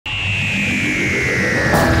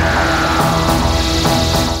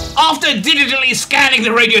After digitally scanning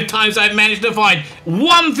the Radio Times, I've managed to find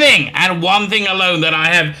one thing, and one thing alone, that I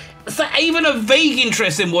have even a vague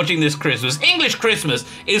interest in watching this Christmas. English Christmas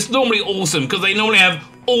is normally awesome because they normally have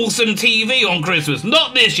awesome TV on Christmas.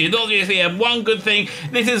 Not this year. Not this year. They have one good thing.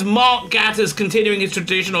 This is Mark Gatiss continuing his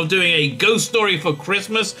tradition of doing a ghost story for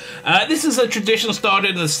Christmas. This is a tradition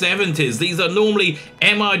started in the 70s. These are normally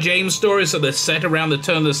M.R. James stories, so they're set around the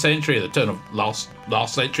turn of the century, the turn of last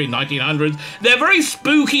century, 1900s. They're very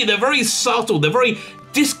spooky. They're very subtle. They're very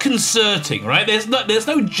disconcerting, right? There's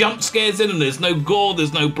no jump scares in them. There's no gore.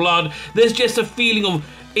 There's no blood. There's just a feeling of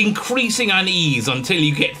increasing unease until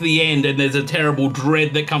you get to the end and there's a terrible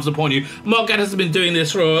dread that comes upon you. Mark Gatiss has been doing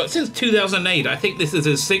this since 2008. I think this is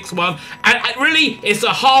his 6th one, and really, it's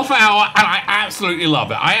a half hour, and I absolutely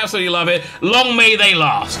love it. I absolutely love it. Long may they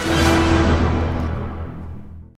last.